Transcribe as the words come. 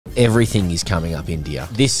Everything is coming up India.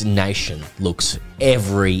 This nation looks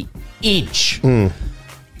every inch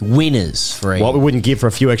winners for What we wouldn't give for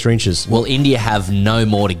a few extra inches. Well, India have no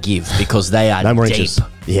more to give because they are No more deep. inches.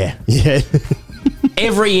 Yeah. Yeah.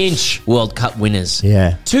 Every inch World Cup winners.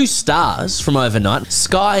 Yeah. 2 stars from overnight.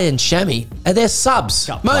 Sky and Shami are their subs.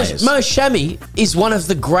 Cup Mo players. Shami is one of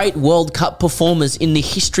the great World Cup performers in the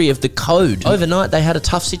history of the code. Overnight, they had a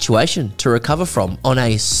tough situation to recover from on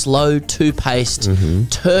a slow, two-paced,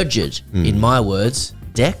 turgid, in my words,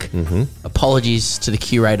 deck. Apologies to the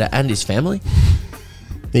curator and his family.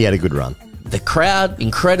 He had a good run. The crowd,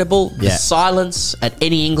 incredible. The Yeah. silence at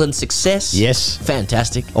any England success. Yes.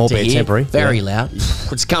 Fantastic. Albeit to hear. temporary. Very Yeah. loud.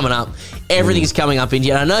 It's coming up. Everything's coming up,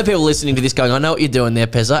 India. And I know people listening to this going, I know what you're doing there,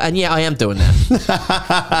 Pezza. And yeah, I am doing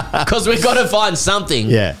that. Because we've got to find something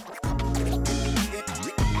Yeah.